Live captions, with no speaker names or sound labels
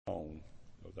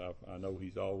because I know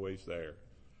He's always there.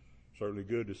 Certainly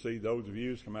good to see those of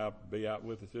you who come out, be out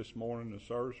with us this morning in the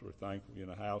service. We're thankful you're in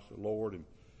the house of the Lord, and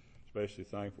especially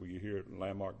thankful you're here at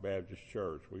Lanmark Baptist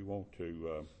Church. We want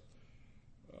to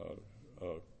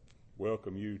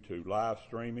welcome you to live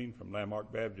streaming from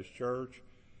Lanmark Baptist Church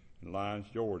in Lyons,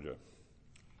 Georgia.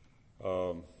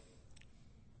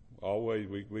 Always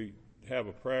we have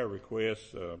a prayer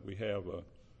request. We have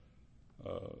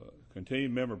a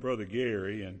continued member, Brother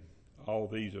Gary, and all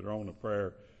these that are on the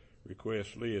prayer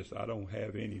request list. I don't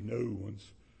have any new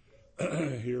ones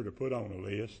here to put on the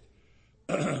list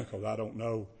because I don't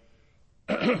know,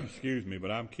 excuse me, but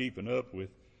I'm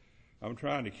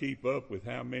trying to keep up with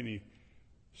how many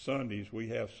Sundays we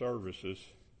have services,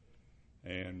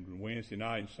 and Wednesday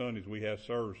night and Sundays we have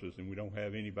services, and we don't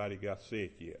have anybody got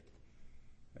sick yet.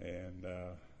 And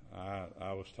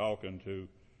I was talking to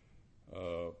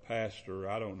pastor,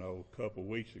 I don't know, a couple of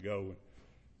weeks ago, and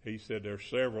he said there's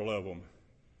several of them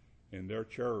in their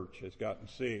church has gotten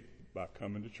sick by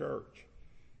coming to church.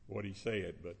 What he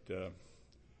said,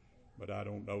 but I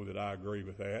don't know that I agree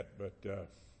with that.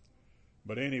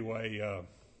 But anyway,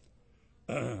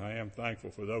 I am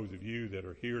thankful for those of you that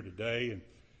are here today, and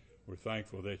we're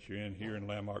thankful that you're in here in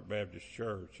Lanmark Baptist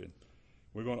Church. And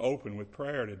we're going to open with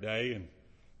prayer today,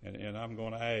 and I'm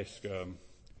going to ask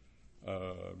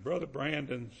Brother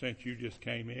Brandon, since you just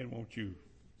came in, won't you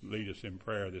lead us in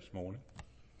prayer this morning?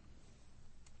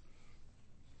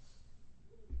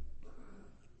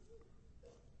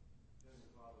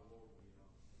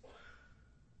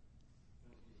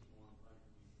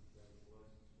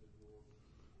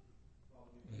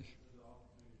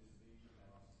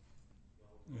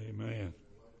 Amen.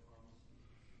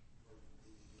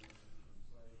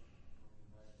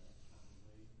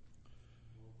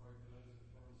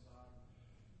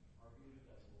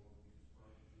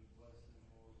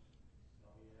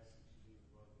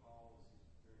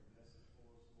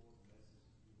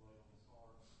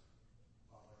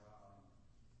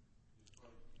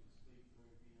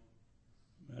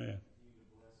 Man.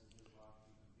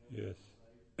 Yes.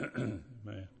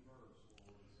 Man.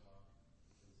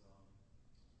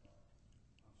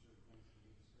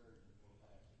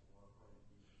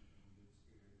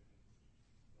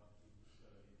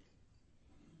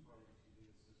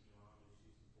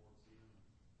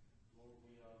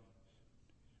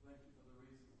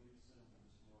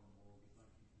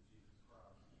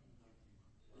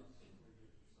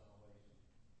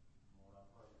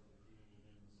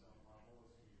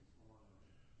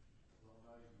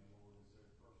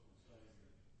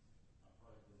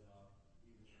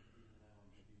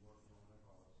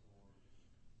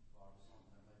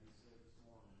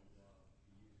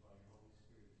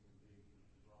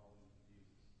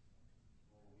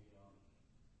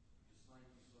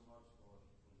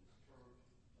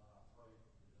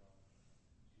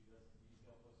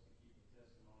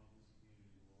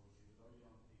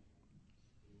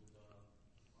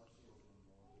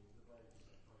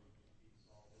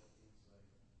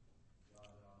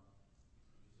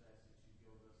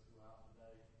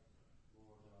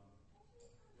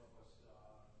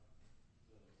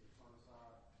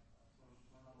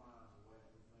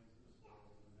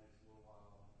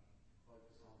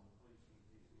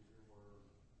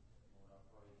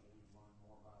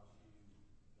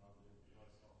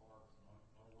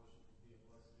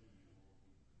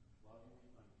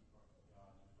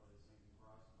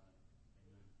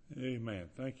 Amen.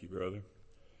 Thank you, brother.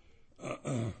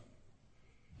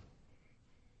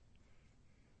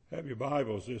 Have your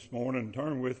Bibles this morning.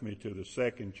 Turn with me to the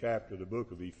second chapter of the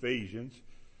book of Ephesians.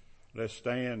 Let's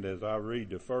stand as I read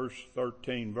the first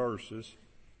 13 verses.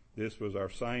 This was our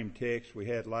same text we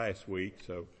had last week,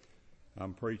 so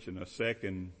I'm preaching a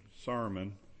second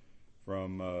sermon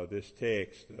from this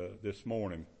text this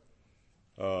morning.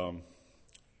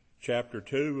 Chapter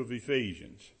 2 of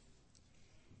Ephesians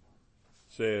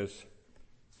says,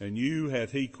 "And you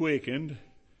hath he quickened,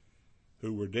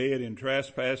 who were dead in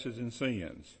trespasses and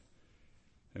sins,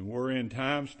 and were in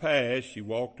times past ye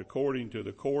walked according to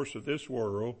the course of this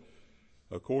world,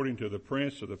 according to the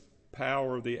prince of the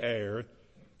power of the air,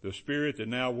 the spirit that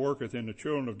now worketh in the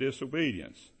children of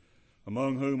disobedience,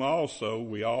 among whom also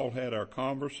we all had our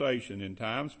conversation in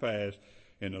times past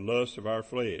in the lust of our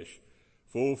flesh,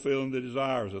 fulfilling the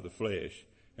desires of the flesh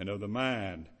and of the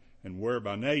mind, and were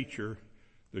by nature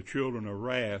the children of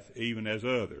wrath, even as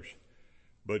others.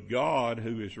 But God,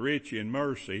 who is rich in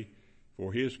mercy,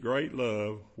 for his great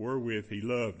love wherewith he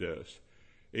loved us,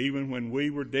 even when we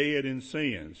were dead in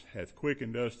sins, hath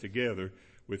quickened us together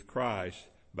with Christ.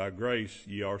 By grace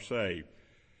ye are saved,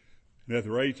 and hath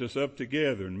raised us up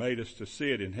together and made us to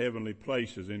sit in heavenly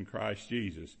places in Christ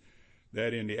Jesus,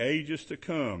 that in the ages to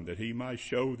come that he might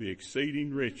show the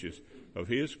exceeding riches of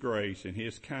his grace and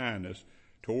his kindness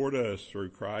toward us through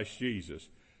Christ Jesus.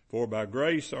 For by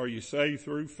grace are you saved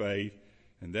through faith,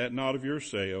 and that not of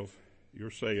yourselves,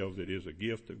 it is a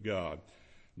gift of God,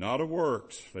 not of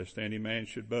works, lest any man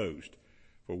should boast.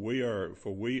 For we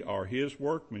are his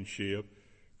workmanship,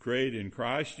 created in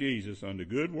Christ Jesus unto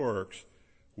good works,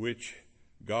 which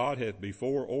God hath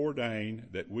before ordained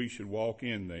that we should walk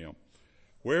in them.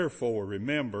 Wherefore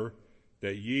remember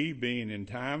that ye, being in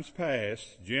times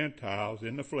past Gentiles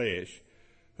in the flesh,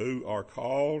 who are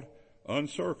called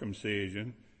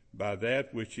uncircumcision by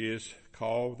that which is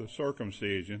called the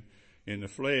circumcision in the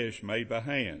flesh made by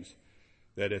hands,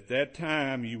 that at that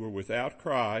time you were without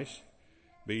Christ,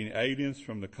 being aliens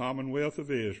from the commonwealth of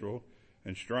Israel,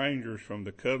 and strangers from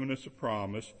the covenants of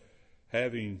promise,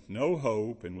 having no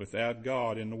hope and without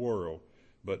God in the world.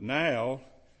 But now,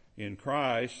 in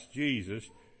Christ Jesus,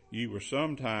 ye were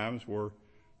sometimes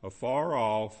afar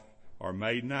off, are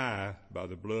made nigh by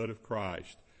the blood of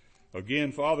Christ.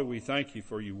 Again, Father, we thank you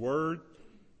for your word.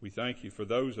 We thank you for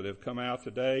those that have come out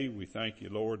today. We thank you,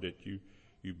 Lord, that you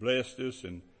blessed us.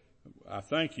 And I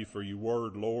thank you for your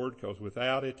word, Lord, because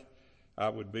without it, I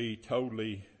would be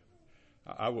totally,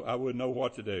 I wouldn't know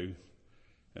what to do.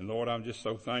 And Lord, I'm just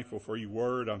so thankful for your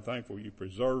word. I'm thankful you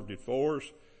preserved it for us.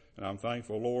 And I'm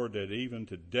thankful, Lord, that even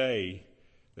today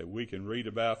that we can read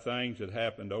about things that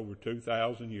happened over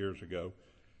 2,000 years ago.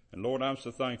 And Lord, I'm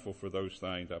so thankful for those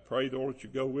things. I pray, Lord, that you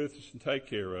go with us and take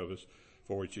care of us.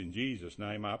 For it's in Jesus'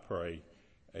 name I pray.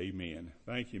 Amen.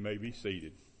 Thank you. You may be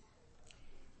seated.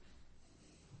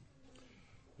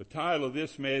 The title of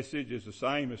this message is the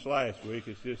same as last week.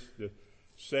 It's just the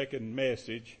second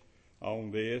message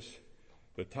on this.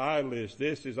 The title is,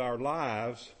 This is Our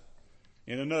Lives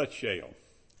in a Nutshell.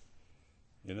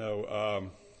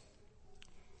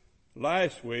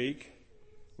 Last week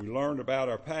we learned about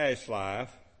our past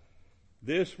life.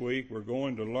 This week we're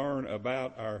going to learn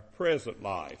about our present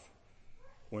life.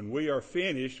 When we are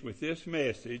finished with this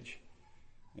message,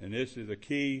 and this is a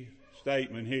key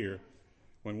statement here,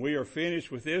 when we are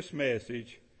finished with this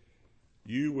message,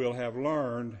 you will have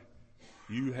learned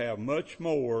you have much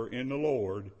more in the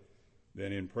Lord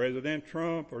than in President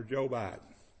Trump or Joe Biden.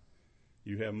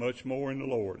 You have much more in the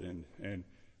Lord, and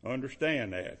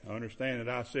understand that. Understand that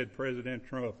I said President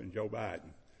Trump and Joe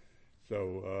Biden.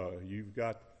 So you've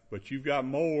got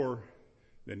more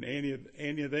than any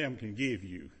of them can give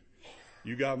you.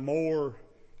 You got more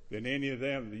than any of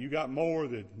them. You got more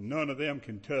that none of them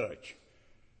can touch.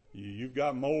 You've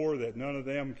got more that none of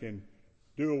them can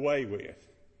do away with.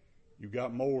 You've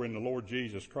got more in the Lord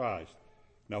Jesus Christ.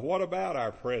 Now, what about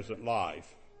our present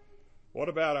life? What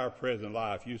about our present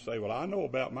life? You say, well, I know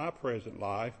about my present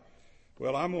life.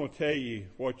 Well, I'm going to tell you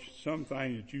some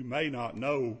things that you may not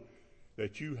know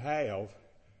that you have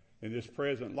in this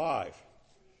present life.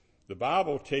 The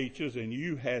Bible teaches, and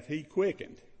you hath he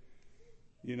quickened.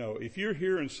 If you're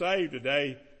here and saved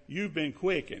today, you've been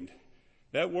quickened.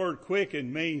 That word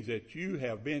quickened means that you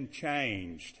have been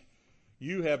changed.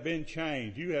 You have been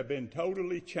changed. You have been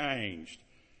totally changed.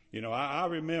 I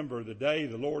remember the day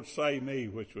the Lord saved me,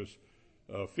 which was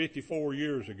 54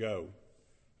 years ago.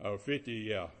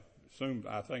 Soon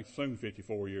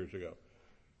 54 years ago,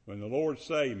 when the Lord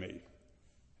saved me.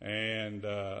 And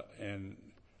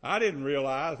I didn't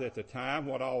realize at the time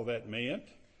what all that meant.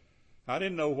 I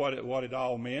didn't know what it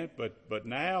all meant, but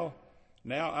now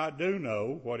I do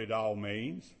know what it all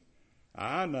means.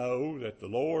 I know that the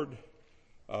Lord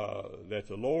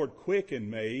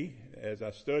quickened me. As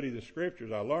I study the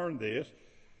scriptures, I learned this,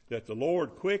 that the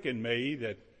Lord quickened me,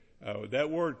 that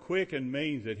word quickened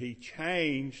means that he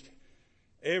changed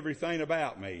everything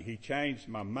about me. He changed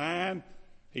my mind.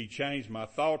 He changed my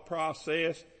thought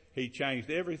process. He changed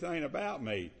everything about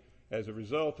me as a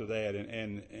result of that.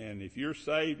 And if you're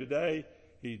saved today,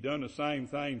 he's done the same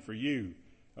thing for you.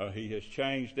 He has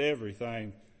changed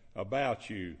everything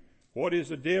about you. What is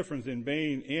the difference in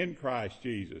being in Christ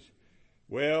Jesus?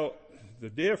 Well, the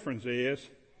difference is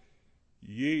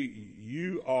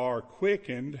you are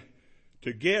quickened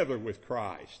together with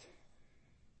Christ.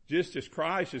 Just as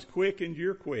Christ is quickened,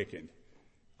 you're quickened.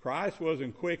 Christ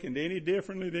wasn't quickened any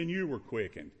differently than you were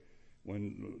quickened.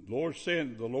 When the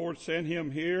Lord sent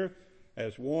him here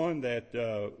as one that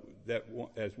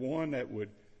would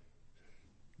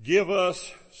give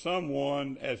us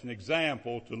someone as an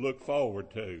example to look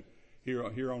forward to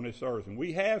here on this earth. And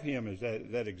we have him as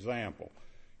that example.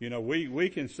 We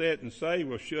can sit and say,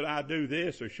 well, should I do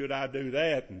this or should I do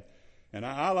that? And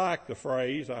I like the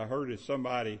phrase. I heard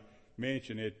somebody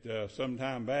mention it some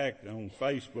time back on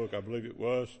Facebook, I believe it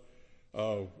was.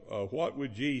 What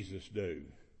would Jesus do?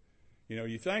 You know,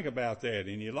 you think about that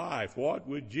in your life. What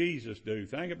would Jesus do?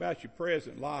 Think about your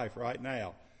present life right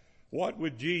now. What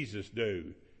would Jesus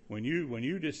do? When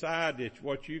you decide that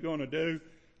what you're going to do,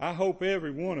 I hope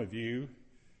every one of you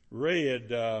read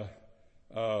the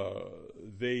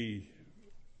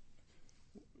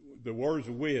words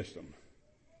of wisdom,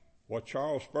 what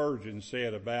Charles Spurgeon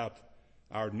said about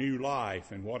our new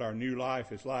life and what our new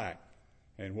life is like,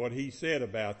 and what he said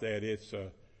about that.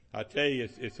 I tell you,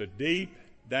 it's a deep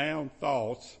down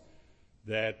thoughts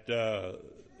that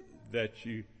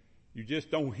you just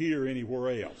don't hear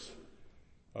anywhere else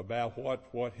about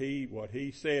what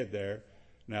he said there.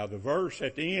 Now the verse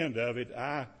at the end of it,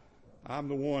 I'm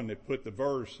the one that put the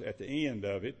verse at the end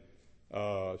of it.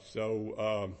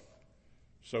 So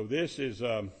this is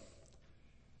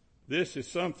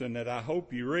something that I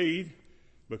hope you read,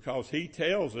 because he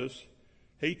tells us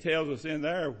in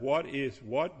there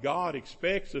what God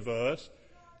expects of us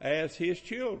as his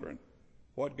children.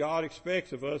 What God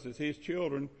expects of us as his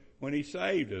children when he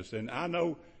saved us. And I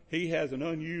know he has an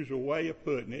unusual way of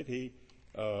putting it.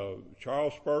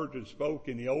 Charles Spurgeon spoke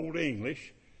in the Old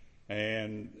English,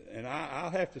 and I'll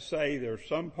have to say there's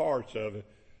some parts of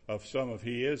some of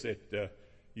his that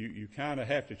you kind of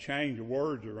have to change the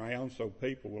words around so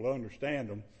people will understand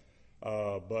them,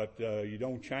 but you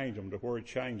don't change them to where it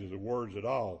changes the words at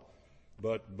all.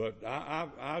 But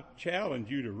I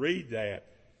challenge you to read that,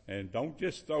 and don't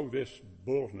just throw this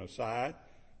bulletin aside.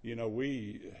 You know,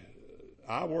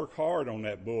 I work hard on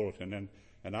that bulletin,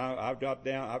 and I've got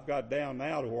down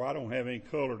now to where I don't have any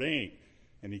colored ink,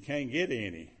 and you can't get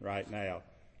any right now.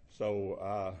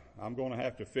 So I'm going to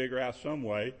have to figure out some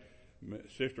way.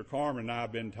 Sister Carmen and I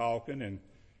have been talking, and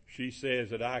she says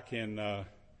that I can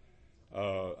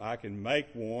make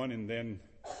one, and then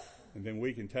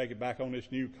we can take it back on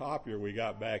this new copier we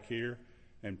got back here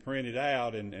and print it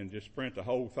out and just print the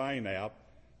whole thing out,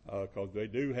 because they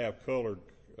do have colored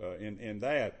in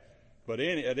that. But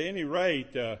at any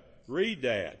rate, read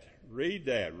it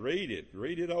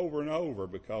over and over,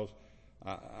 because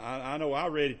I know I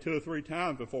read it 2 or 3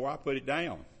 times before I put it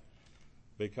down,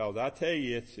 because I tell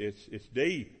you it's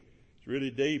deep. It's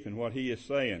really deep in what he is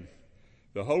saying.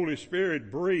 The Holy Spirit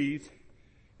breathed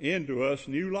into us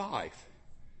new life.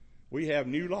 We have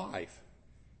new life.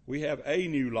 We have a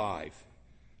new life.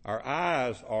 Our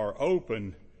eyes are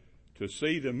open to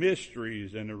see the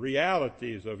mysteries and the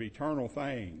realities of eternal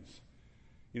things.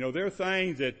 You know, there are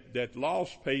things that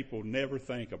lost people never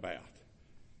think about.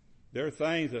 There are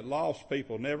things that lost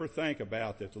people never think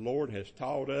about that the Lord has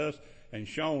taught us and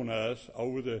shown us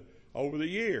over the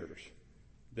years.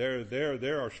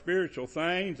 There are spiritual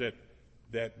things that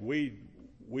we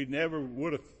never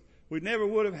would have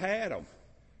had them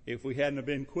if we hadn't have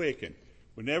been quickened.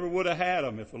 We never would have had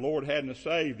them if the Lord hadn't have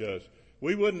saved us.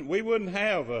 We wouldn't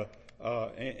have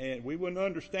and we wouldn't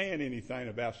understand anything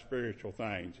about spiritual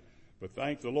things. But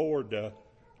thank the Lord,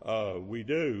 we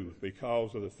do,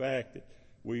 because of the fact that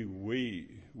we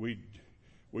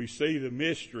see the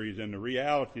mysteries and the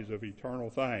realities of eternal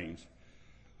things.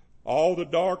 All the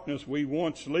darkness we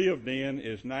once lived in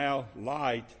is now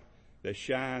light that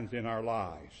shines in our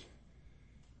lives.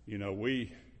 You know,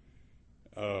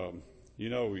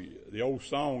 the old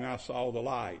song, I Saw the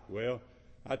Light. Well,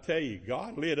 I tell you,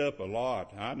 God lit up a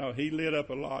lot. I know he lit up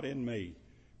a lot in me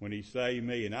when he saved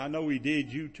me. And I know he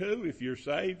did you too if you're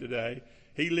saved today.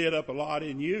 He lit up a lot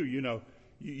in you. You know,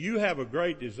 you have a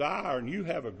great desire and you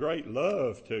have a great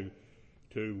love to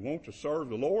want to serve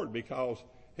the Lord, because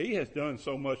he has done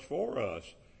so much for us.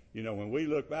 You know, when we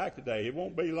look back today, it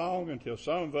won't be long until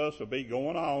some of us will be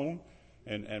going on,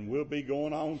 and we'll be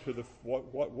going on to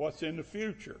what's in the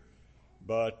future.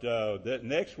 But that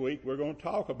next week we're going to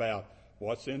talk about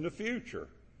what's in the future.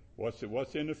 What's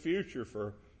in the future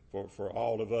for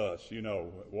all of us, you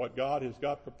know, what God has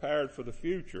got prepared for the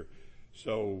future.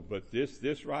 So, but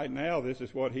this right now, this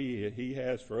is what he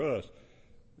has for us.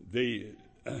 The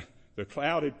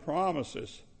clouded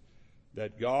promises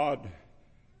that God,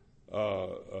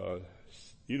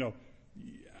 you know,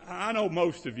 I know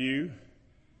most of you,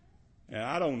 and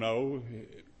I don't know,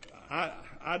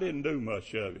 I didn't do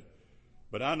much of it,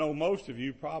 but I know most of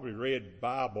you probably read the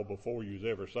Bible before you was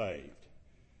ever saved.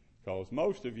 Because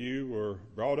most of you were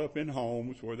brought up in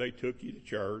homes where they took you to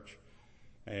church,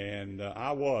 and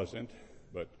I wasn't,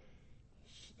 but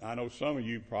I know some of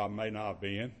you probably may not have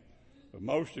been, but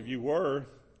most of you were.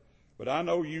 But I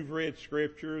know you've read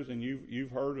scriptures and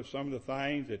you've heard of some of the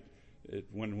things that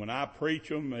when I preach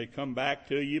them, they come back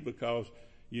to you, because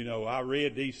you know I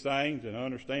read these things and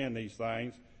understand these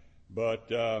things. But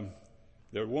the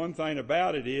one thing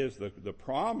about it is the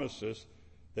promises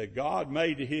that God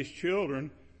made to his children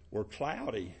were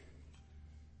cloudy.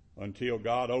 until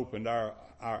God opened our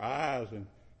eyes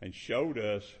and showed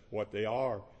us what they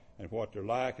are and what they're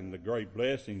like and the great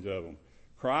blessings of them.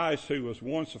 Christ, who was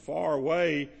once far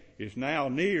away, is now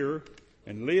near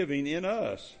and living in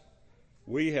us.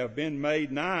 We have been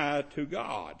made nigh to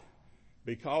God.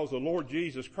 Because of the Lord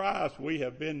Jesus Christ, we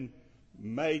have been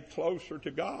made closer to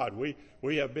God.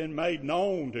 We have been made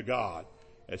known to God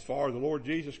as far as the Lord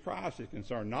Jesus Christ is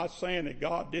concerned. Not saying that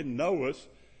God didn't know us,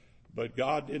 but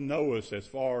God didn't know us as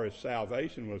far as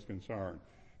salvation was concerned.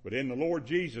 But in the Lord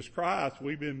Jesus Christ,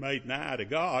 we've been made nigh to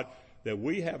God, that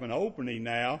we have an opening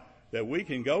now that we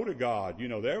can go to God. You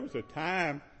know, there was a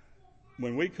time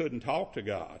when we couldn't talk to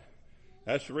God.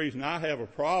 That's the reason I have a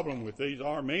problem with these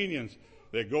Armenians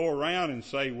that go around and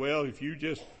say, well, if you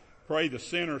just pray the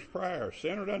sinner's prayer.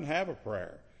 Sinner doesn't have a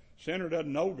prayer. Sinner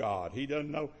doesn't know God. He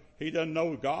doesn't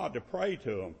know God to pray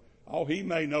to him. Oh, he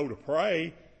may know to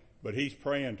pray, but he's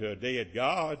praying to a dead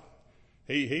God.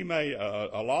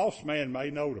 A lost man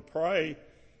may know to pray,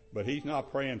 but he's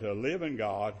not praying to a living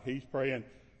God. He's praying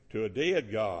to a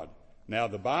dead God. Now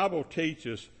the Bible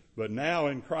teaches, but now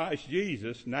in Christ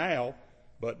Jesus,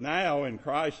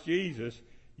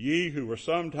 ye who were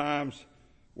sometimes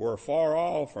were far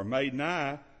off are made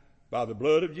nigh by the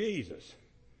blood of Jesus.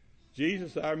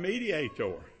 Jesus, our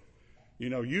mediator. You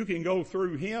know, you can go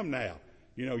through him now.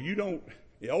 You know,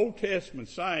 the Old Testament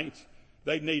saints,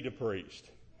 they need a priest.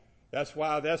 That's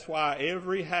why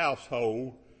every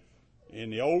household in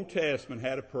the Old Testament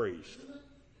had a priest.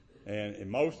 And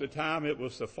most of the time it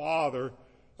was the father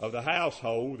of the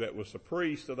household that was the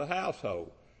priest of the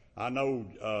household. I know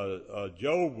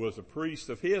Job was a priest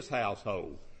of his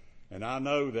household. And I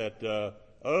know that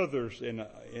others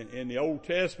in the Old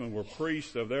Testament were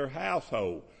priests of their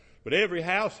household. But every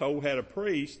household had a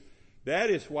priest. That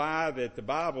is why that the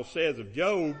Bible says of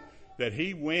Job that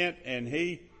he went and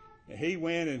he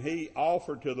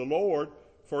offered to the Lord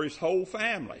for his whole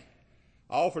family.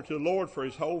 Offered to the Lord for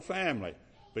his whole family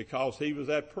because he was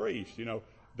that priest. You know,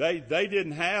 they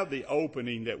didn't have the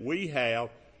opening that we have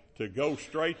to go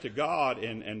straight to God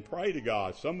and pray to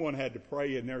God. Someone had to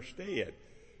pray in their stead.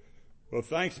 Well,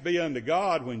 thanks be unto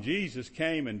God, when Jesus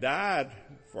came and died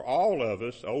for all of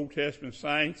us, Old Testament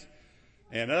saints,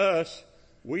 and us,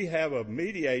 we have a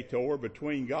mediator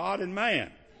between God and man.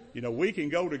 You know, we can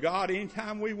go to God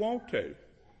anytime we want to.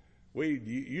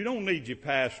 You don't need your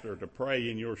pastor to pray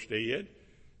in your stead.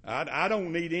 I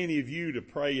don't need any of you to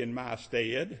pray in my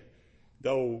stead,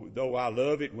 though I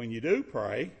love it when you do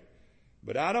pray.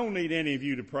 But I don't need any of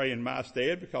you to pray in my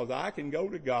stead, because I can go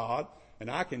to God and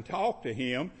I can talk to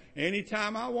him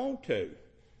anytime I want to.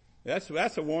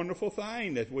 That's a wonderful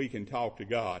thing, that we can talk to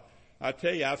God. I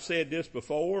tell you, I've said this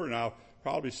before, and I'll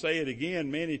probably say it again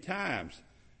many times.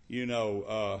 You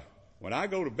know, when I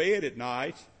go to bed at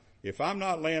night, if I'm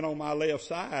not laying on my left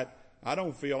side, I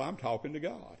don't feel I'm talking to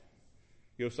God.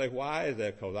 You'll say, why is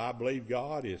that? Because I believe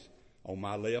God is on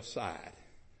my left side.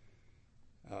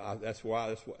 That's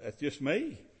just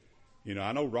me. You know,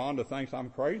 I know Rhonda thinks I'm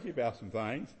crazy about some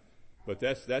things, but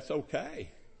that's okay.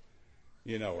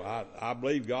 You know, I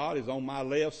believe God is on my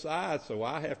left side, so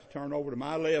I have to turn over to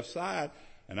my left side,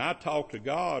 and I talk to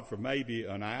God for maybe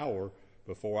an hour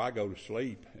before I go to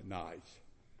sleep at night.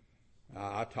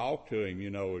 I talk to him. You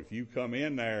know, if you come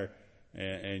in there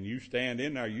and you stand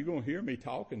in there, you're going to hear me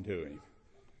talking to him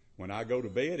when I go to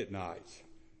bed at nights.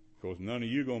 Of course, none of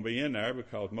you are going to be in there,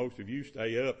 because most of you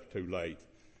stay up too late.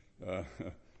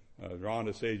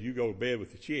 Rhonda says you go to bed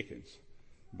with the chickens.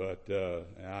 But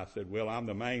I said, well, I'm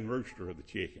the main rooster of the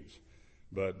chickens.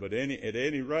 But at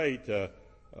any rate,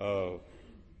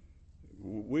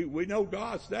 we know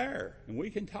God's there, and we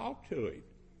can talk to him.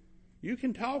 You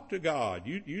can talk to God.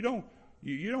 You don't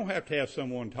have to have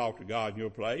someone talk to God in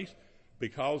your place,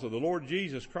 because of the Lord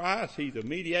Jesus Christ. He's a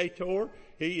mediator.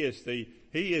 He is the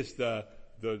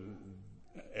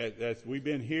as we've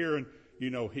been hearing, you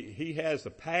know, he has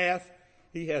the path.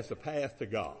 He has the path to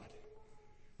God.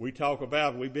 We've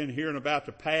been hearing about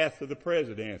the path to the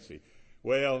presidency.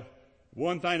 Well,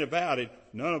 one thing about it,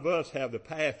 none of us have the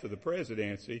path to the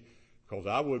presidency, because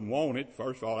I wouldn't want it.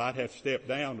 First of all, I'd have to step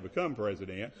down to become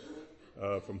president,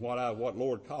 from what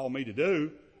Lord called me to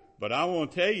do. But I want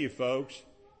to tell you, folks,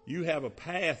 you have a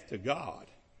path to God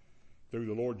through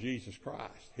the Lord Jesus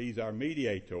Christ. He's our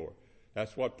mediator.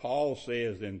 That's what Paul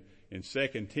says in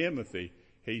 2 Timothy.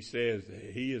 He says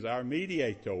he is our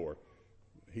mediator.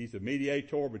 He's the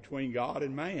mediator between God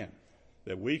and man,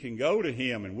 that we can go to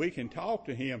him and we can talk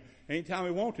to him anytime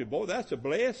we want to. Boy, that's a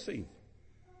blessing.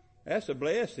 That's a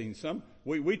blessing.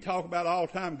 We talk about all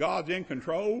the time, God's in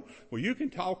control. Well, you can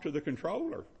talk to the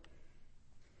controller.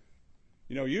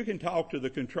 You know, you can talk to the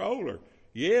controller.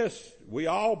 Yes, we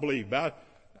all believe about.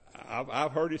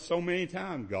 I've heard it so many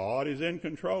times. God is in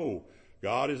control.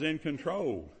 God is in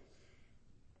control.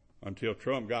 Until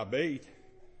Trump got beat.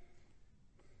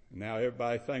 Now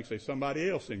everybody thinks there's somebody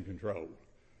else in control.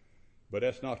 But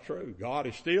that's not true. God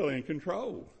is still in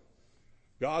control.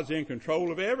 God's in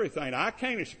control of everything. I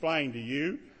can't explain to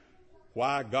you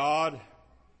why God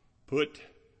put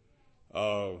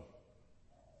the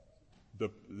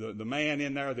man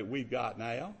in there that we've got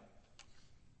now.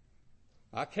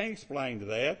 I can't explain to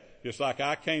that. Just like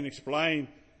I can't explain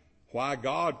why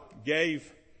God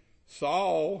gave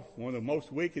Saul, one of the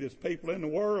most wickedest people in the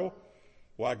world,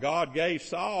 why God gave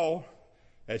Saul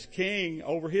as king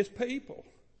over his people.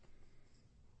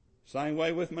 Same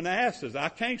way with Manasseh. I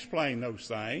can't explain those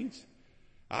things.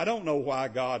 I don't know why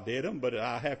God did them, but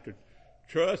I have to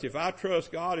trust. If I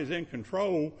trust God is in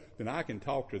control, then I can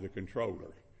talk to the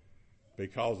controller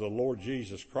because of the Lord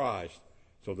Jesus Christ.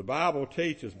 So the Bible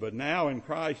teaches, but now in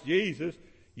Christ Jesus,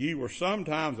 ye were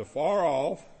sometimes afar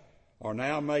off, are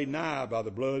now made nigh by the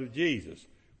blood of Jesus.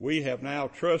 We have now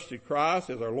trusted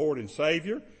Christ as our Lord and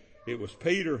Savior. It was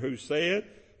Peter who said,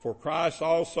 for Christ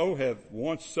also hath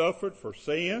once suffered for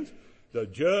sins, the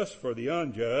just for the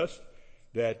unjust,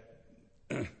 that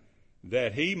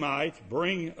he might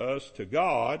bring us to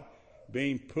God,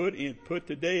 being put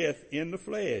to death in the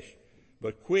flesh,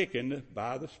 but quickened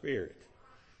by the Spirit.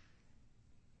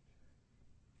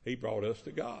 He brought us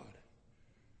to God.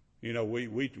 You know,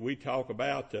 we talk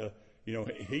about,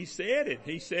 he said it.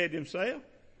 He said himself,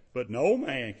 but no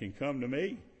man can come to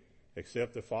me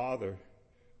except the Father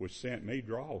which sent me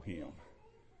draw him.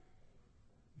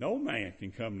 No man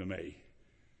can come to me.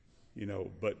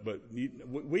 But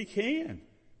we can.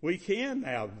 We can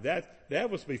now. That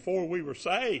was before we were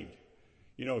saved.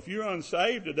 If you're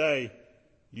unsaved today,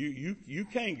 you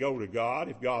can't go to God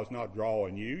if God's not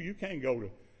drawing you. You can't go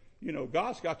to,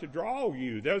 God's got to draw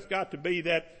you. There's got to be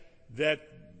that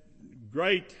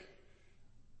great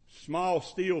small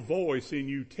still voice in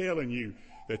you telling you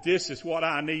that this is what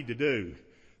I need to do.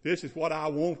 This is what I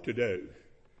want to do.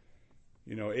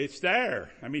 It's there.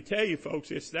 Let me tell you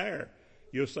folks, it's there.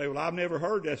 You'll say, well, I've never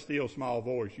heard that still small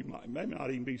voice. You may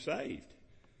not even be saved.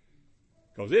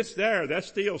 Because it's there. That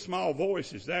still small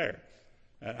voice is there.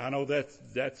 I know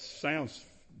that sounds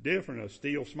different, a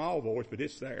still small voice, but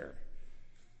it's there.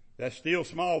 That still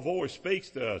small voice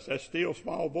speaks to us. That still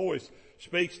small voice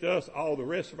speaks to us all the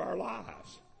rest of our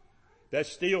lives. That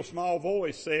still small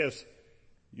voice says,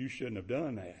 you shouldn't have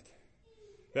done that.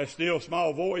 That still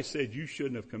small voice said you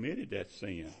shouldn't have committed that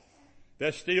sin.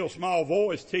 That still small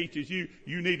voice teaches you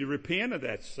need to repent of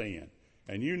that sin.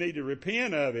 And you need to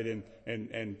repent of it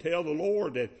and tell the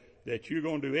Lord that you're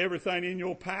going to do everything in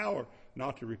your power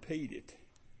not to repeat it.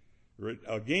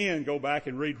 Again, go back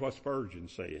and read what Spurgeon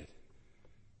said.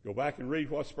 Go back and read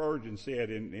what Spurgeon said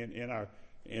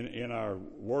in our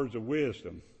words of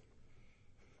wisdom.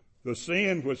 The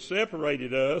sin which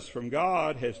separated us from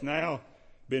God has now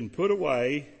been put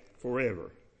away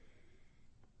forever.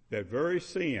 That very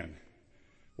sin.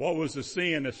 What was the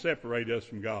sin that separated us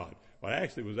from God? Well,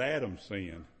 actually it was Adam's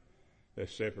sin that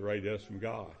separated us from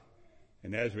God.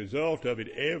 And as a result of it,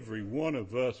 every one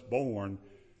of us born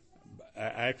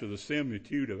after the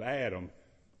similitude of Adam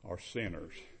are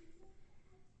sinners.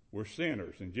 We're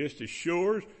sinners. And just as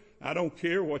sure, I don't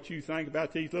care what you think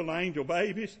about these little angel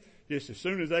babies, just as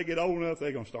soon as they get old enough,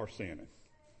 they're going to start sinning.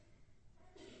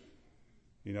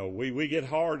 We get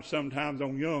hard sometimes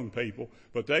on young people,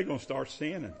 but they're going to start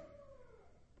sinning.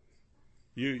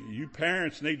 You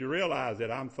parents need to realize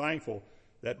that. I'm thankful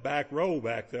that back row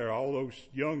back there, all those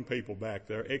young people back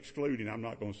there, excluding, I'm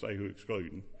not going to say who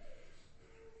excluding,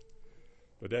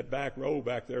 but that back row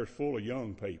back there is full of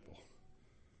young people.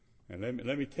 And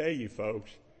let me tell you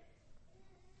folks,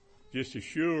 just as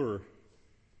sure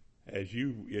as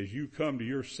you come to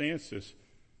your senses,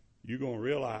 you're going to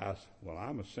realize, well,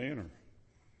 I'm a sinner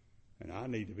and I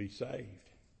need to be saved.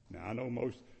 Now I know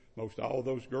most all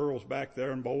those girls back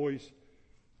there and boys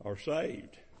are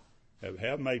saved,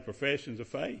 have made professions of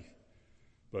faith.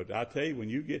 But I tell you, when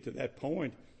you get to that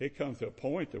point, it comes to a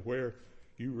point to where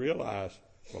you realize,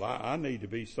 well, I need to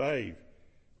be saved.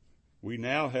 We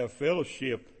now have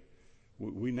fellowship.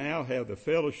 We now have the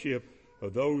fellowship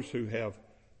of those who have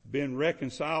been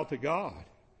reconciled to God.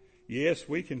 Yes,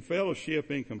 we can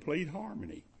fellowship in complete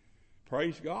harmony.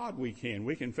 Praise God, we can.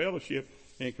 We can fellowship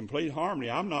in complete harmony.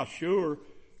 I'm not sure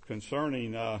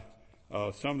concerning some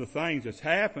of the things that's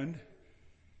happened.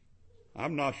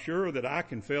 I'm not sure that I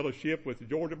can fellowship with the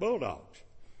Georgia Bulldogs.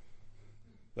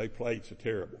 They played so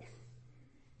terrible.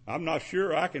 I'm not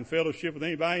sure I can fellowship with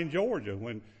anybody in Georgia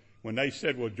when when they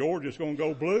said, well, Georgia's going to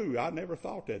go blue, I never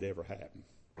thought that ever happened.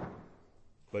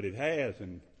 But it has,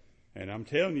 and I'm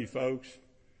telling you folks,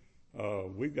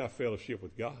 we've got fellowship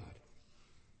with God.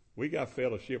 We got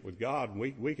fellowship with God, and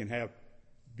we can have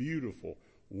beautiful,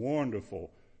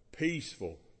 wonderful,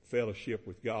 peaceful fellowship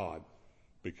with God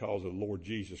because of the Lord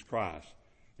Jesus Christ.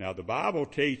 Now, the Bible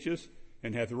teaches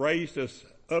and hath raised us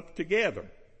up together.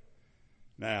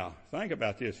 Now, think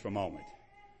about this for a moment.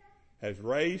 Has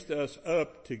raised us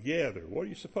up together. What do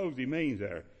you suppose he means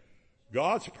there?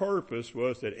 God's purpose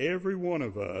was that every one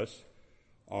of us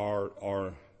are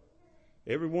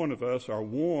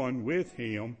one with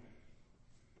him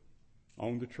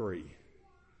on the tree.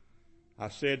 I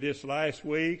said this last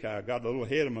week. I got a little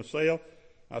ahead of myself.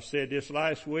 I said this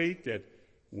last week that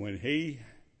when he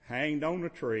hanged on the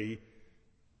tree,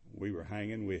 we were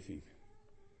hanging with him.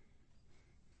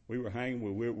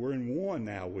 We're in one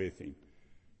now with him.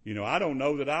 You know, I don't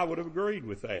know that I would have agreed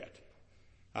with that.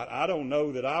 I don't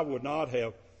know that I would not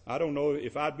have. I don't know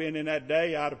if I'd been in that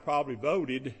day, I'd probably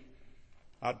voted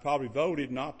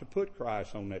not to put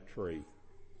Christ on that tree.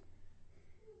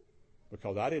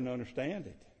 Because I didn't understand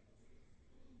it.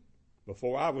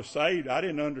 Before I was saved, I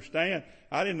didn't understand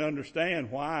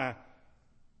why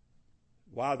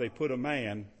they put a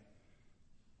man.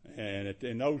 And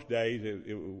in those days,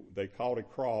 they called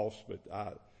it cross, but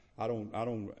I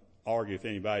don't argue if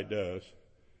anybody does.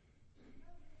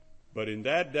 But in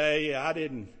that day, I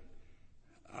didn't.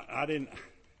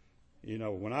 You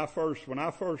know, when I first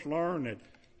learned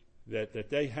that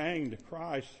they hanged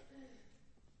Christ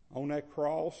on that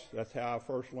cross, that's how I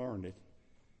first learned it.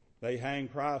 They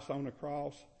hanged Christ on the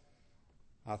cross.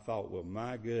 I thought, well,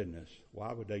 my goodness,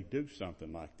 why would they do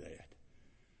something like that?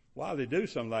 Why would they do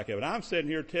something like that? But I'm sitting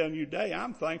here telling you today,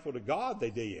 I'm thankful to God they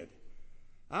did.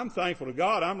 I'm thankful to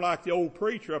God. I'm like the old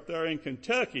preacher up there in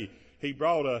Kentucky. He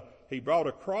brought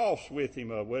a cross with him.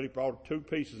 He brought 2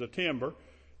 pieces of timber,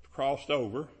 crossed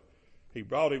over. He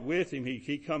brought it with him.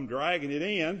 He come dragging it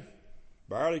in.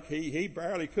 He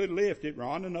barely could lift it.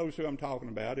 Rhonda knows who I'm talking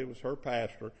about. It was her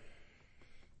pastor.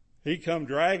 He come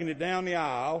dragging it down the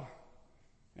aisle,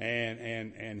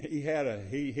 and he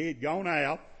had gone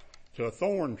out to a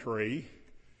thorn tree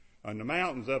in the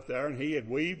mountains up there, and he had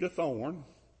weaved a thorn,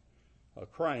 a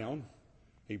crown.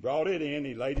 He brought it in.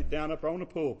 He laid it down up on the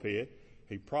pulpit.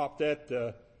 He propped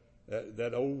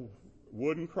that old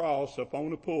wooden cross up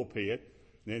on the pulpit.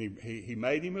 And then he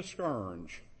made him a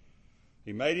scourge.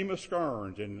 He made him a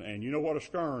scourge, and you know what a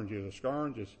scourge is? A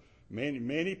scourge is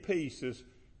many pieces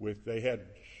they had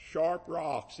sharp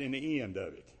rocks in the end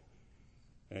of it.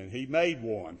 And he made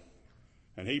one.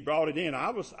 And he brought it in. I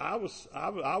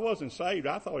wasn't saved.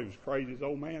 I thought he was crazy as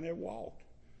old man ever walked.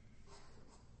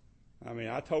 I mean,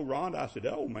 I told Rhonda, I said,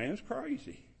 that old man's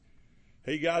crazy.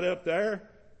 He got up there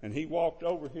and he walked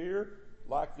over here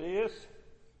like this,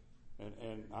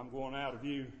 and I'm going out of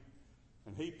view,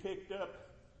 and he picked up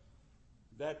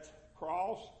that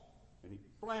cross and he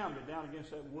slammed it down against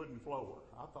that wooden floor.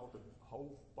 I thought the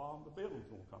whole bottom of the building was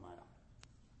going to come out.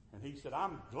 And he said,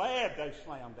 I'm glad they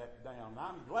slammed that down.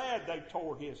 I'm glad they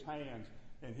tore his hands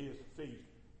and his feet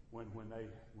when they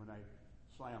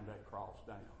slammed that cross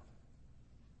down.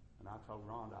 And I told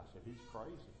Rhonda, I said, he's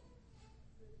crazy.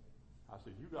 I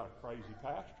said, you got a crazy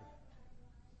pastor.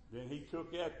 Then he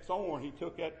took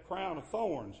that crown of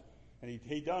thorns, and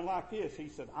he done like this. He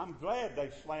said, I'm glad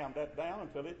they slammed that down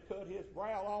until it cut his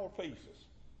brow all to pieces.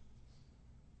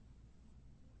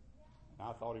 And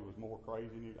I thought he was more crazy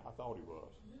than I thought he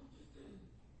was.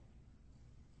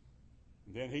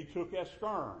 And then he took that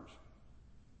scourge.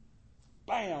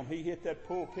 Bam! He hit that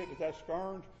pulpit with that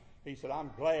scourge. He said, I'm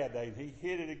glad he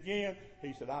hit it again.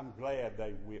 He said, I'm glad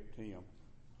they whipped him.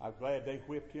 I'm glad they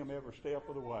whipped him every step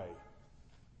of the way.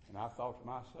 And I thought to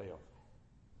myself,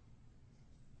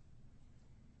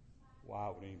 why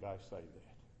would anybody say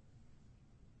that?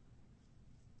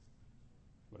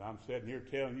 But I'm sitting here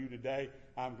telling you today,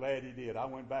 I'm glad he did. I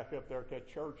went back up there at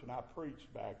that church and I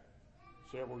preached back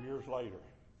several years later.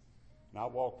 And I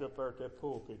walked up there at that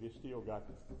pulpit. It still got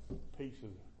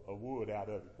pieces of wood out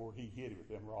of it where he hit it with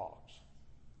them rocks.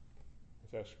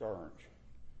 With that scourge.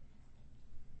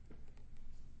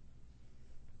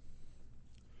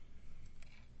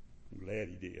 I'm glad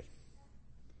he did.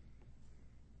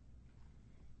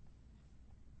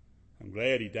 I'm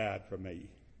glad he died for me.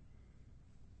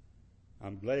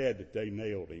 I'm glad that they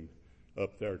nailed him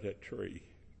up there at that tree.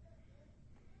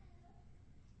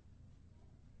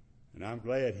 And I'm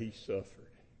glad he suffered.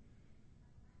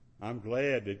 I'm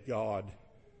glad that God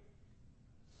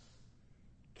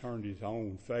turned his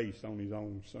own face on his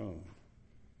own son.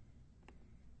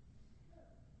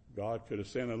 God could have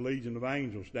sent a legion of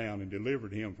angels down and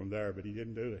delivered him from there, but he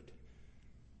didn't do it.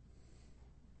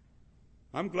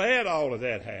 I'm glad all of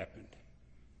that happened.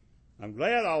 I'm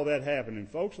glad all that happened. And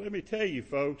folks, let me tell you,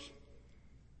 folks,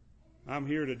 I'm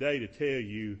here today to tell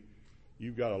you,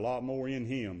 you've got a lot more in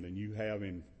him than you have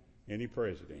in any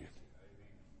president.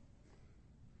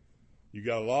 You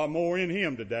got a lot more in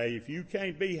him today. If you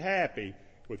can't be happy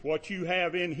with what you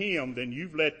have in him, then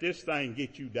you've let this thing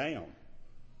get you down.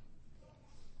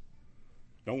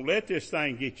 Don't let this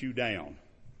thing get you down.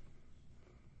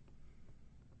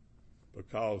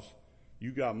 Because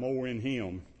you got more in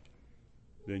him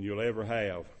than you'll ever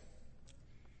have.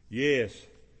 Yes,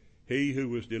 he who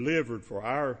was delivered for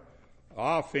our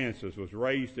offenses was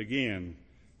raised again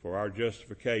for our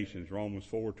justifications. Romans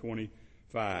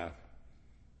 4:25.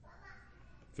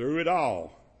 Through it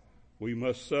all, we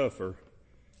must suffer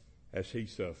as he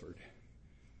suffered.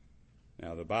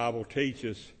 Now the Bible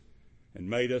teaches and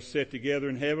made us sit together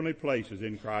in heavenly places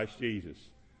in Christ Jesus.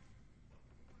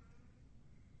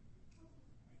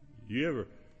 Do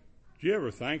you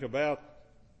ever think about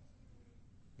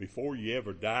before you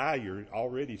ever die, you're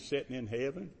already sitting in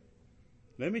heaven?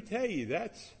 Let me tell you,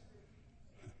 that's,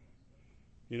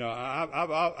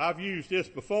 I've used this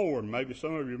before, and maybe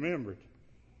some of you remember it.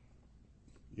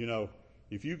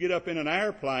 If you get up in an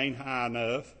airplane high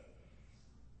enough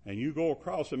and you go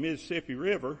across the Mississippi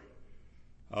River,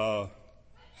 I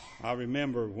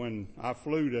remember when I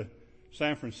flew to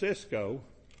San Francisco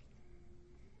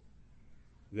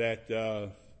that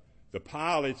the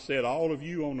pilot said, all of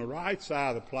you on the right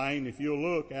side of the plane, if you'll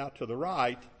look out to the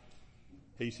right,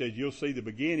 he said, you'll see the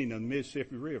beginning of the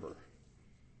Mississippi River.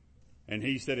 And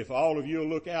he said, if all of you will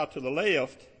look out to the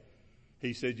left,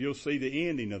 he said, you'll see the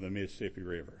ending of the Mississippi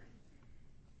River.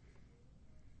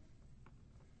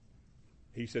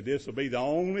 He said, this will be the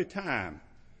only time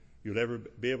you'll ever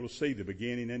be able to see the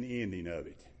beginning and the ending of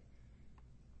it.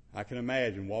 I can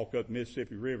imagine walk up the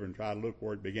Mississippi River and try to look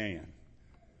where it began.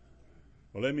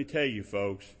 Well, let me tell you,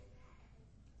 folks,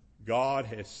 God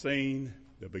has seen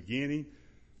the beginning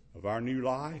of our new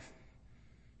life.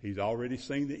 He's already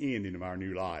seen the ending of our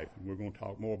new life. And we're going to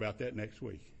talk more about that next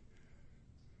week.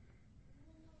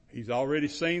 He's already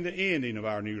seen the ending of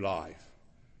our new life.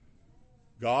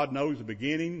 God knows the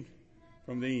beginning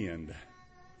from the end.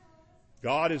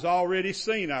 God has already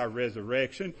seen our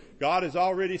resurrection. God has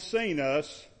already seen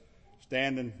us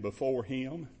standing before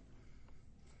him.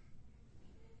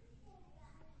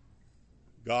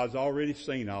 God's already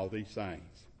seen all these things.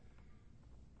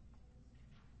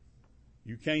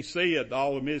 You can't see it,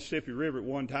 all the Mississippi River at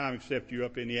one time except you're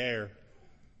up in the air.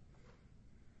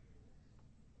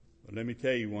 But let me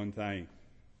tell you one thing.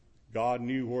 God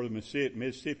knew where the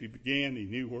Mississippi began. He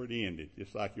knew where it ended,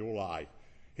 just like your life.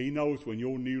 He knows when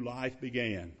your new life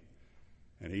began,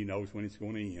 and he knows when it's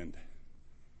going to end.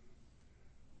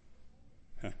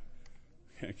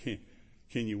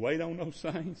 Can you wait on those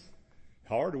things?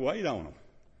 Hard to wait on them.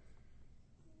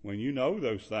 When you know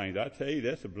those things, I tell you,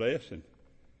 that's a blessing.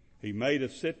 He made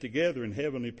us sit together in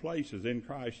heavenly places in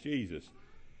Christ Jesus.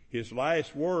 His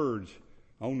last words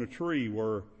on the tree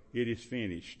were, it is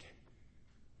finished.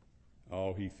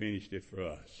 Oh, he finished it for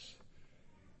us.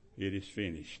 It is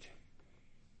finished.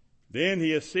 Then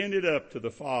he ascended up to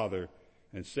the Father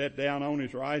and sat down on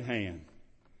his right hand.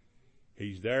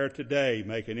 He's there today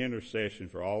making intercession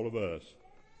for all of us.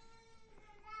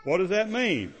 What does that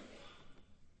mean?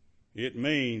 It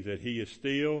means that he is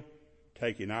still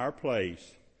taking our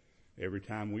place every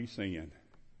time we sin.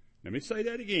 Let me say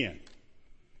that again.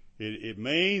 It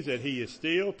means that he is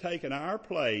still taking our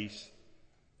place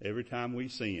every time we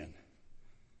sin.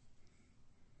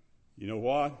 You know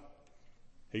what?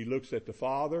 He looks at the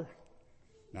Father.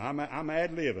 Now, I'm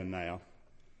ad-libbing now.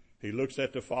 He looks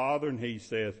at the Father and he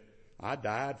says, I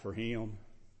died for him.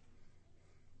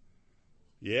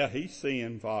 Yeah, he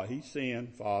sinned,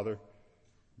 Father,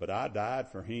 but I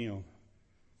died for him.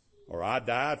 Or I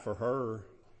died for her.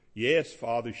 Yes,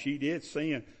 Father, she did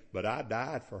sin, but I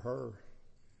died for her.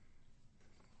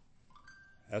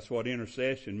 That's what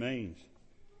intercession means.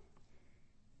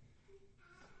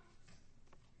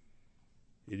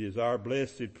 It is our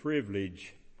blessed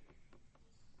privilege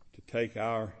to take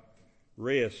our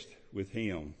rest with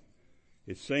him.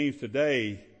 It seems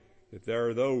today that there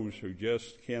are those who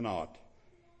just cannot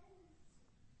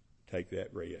take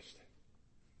that rest.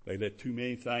 They let too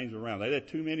many things around. They let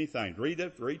too many things.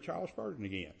 Read Charles Spurgeon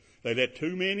again. They let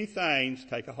too many things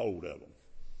take a hold of them.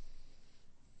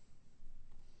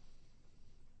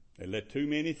 They let too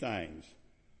many things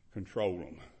control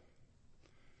them.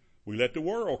 We let the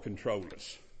world control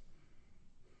us.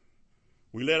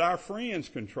 We let our friends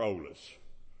control us.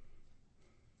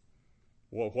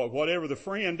 Whatever the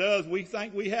friend does, we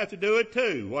think we have to do it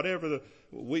too.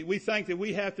 We think that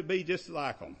we have to be just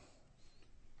like them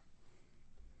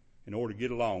in order to get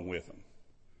along with them.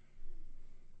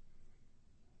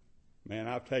 Man,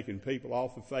 I've taken people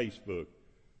off of Facebook.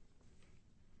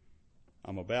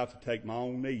 I'm about to take my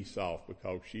own niece off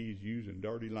because she's using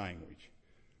dirty language.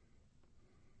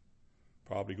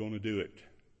 Probably going to do it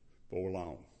before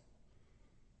long.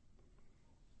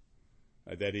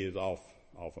 That is off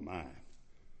of mine.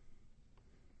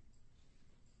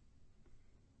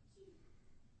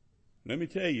 Let me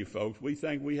tell you, folks, we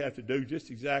think we have to do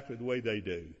just exactly the way they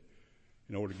do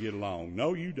in order to get along.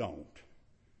 No, you don't.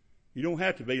 You don't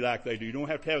have to be like they do. You don't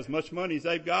have to have as much money as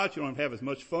they've got. You don't have to have as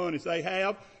much fun as they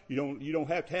have. You don't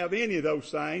have to have any of those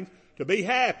things to be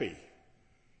happy.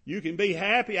 You can be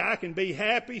happy. I can be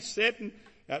happy sitting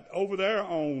over there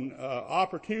on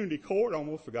Opportunity Court. I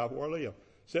almost forgot where I live.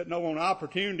 Sitting over on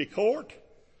Opportunity Court.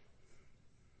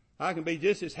 I can be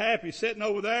just as happy sitting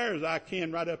over there as I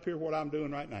can right up here what I'm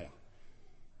doing right now.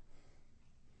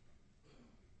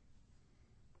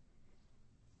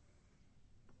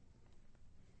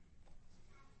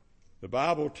 The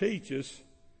Bible teaches,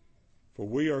 for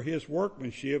we are his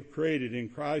workmanship created in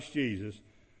Christ Jesus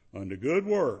unto good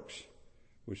works,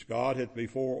 which God hath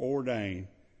before ordained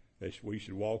that we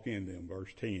should walk in them. Verse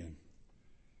 10.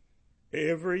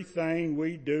 Everything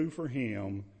we do for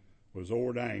him was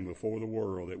ordained before the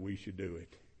world that we should do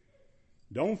it.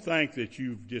 Don't think that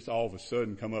you've just all of a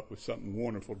sudden come up with something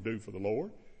wonderful to do for the Lord.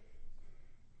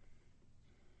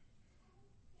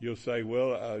 You'll say,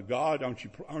 well, God, aren't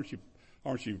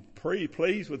you pretty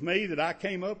pleased with me that I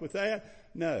came up with that?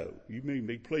 No, you mean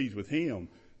be pleased with him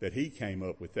that he came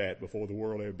up with that before the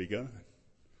world ever began.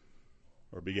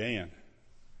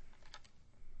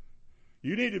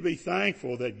 You need to be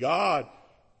thankful that God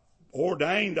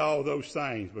ordained all those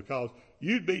things, because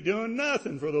you'd be doing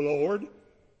nothing for the Lord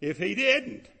if he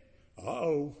didn't.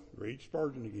 Read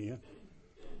Spurgeon again.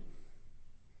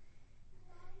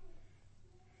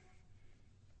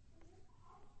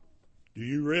 Do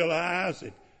you realize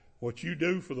that what you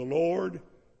do for the Lord,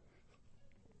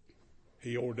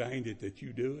 he ordained it that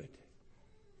you do it?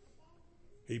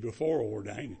 He before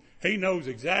ordained it. He knows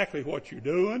exactly what you're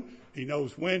doing. He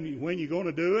knows when you're going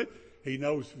to do it. He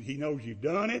knows you've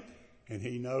done it, and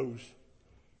he knows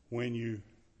when you're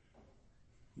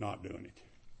not doing it.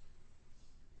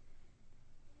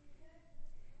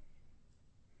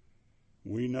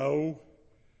 We know,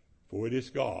 for it is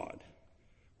God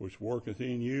which worketh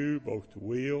in you both to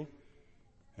will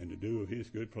and to do of his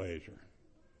good pleasure.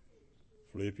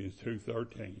 Philippians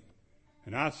 2:13.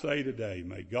 And I say today,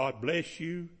 may God bless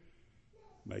you.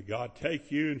 May God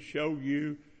take you and show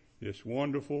you this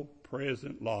wonderful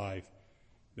present life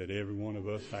that every one of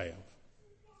us have.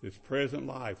 This present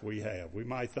life we have. We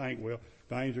might think, well,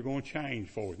 things are going to change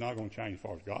for us. Not going to change as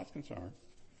far as God's concerned.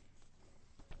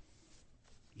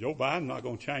 Joe Biden's not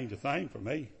going to change a thing for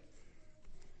me.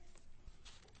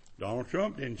 Donald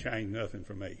Trump didn't change nothing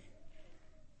for me.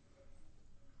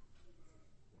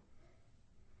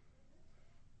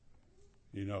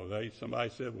 You know, somebody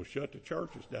said, well, shut the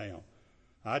churches down.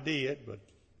 I did, but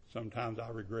sometimes I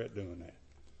regret doing that.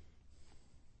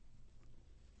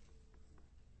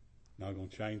 Not going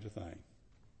to change a thing.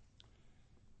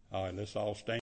 All right, let's all stand.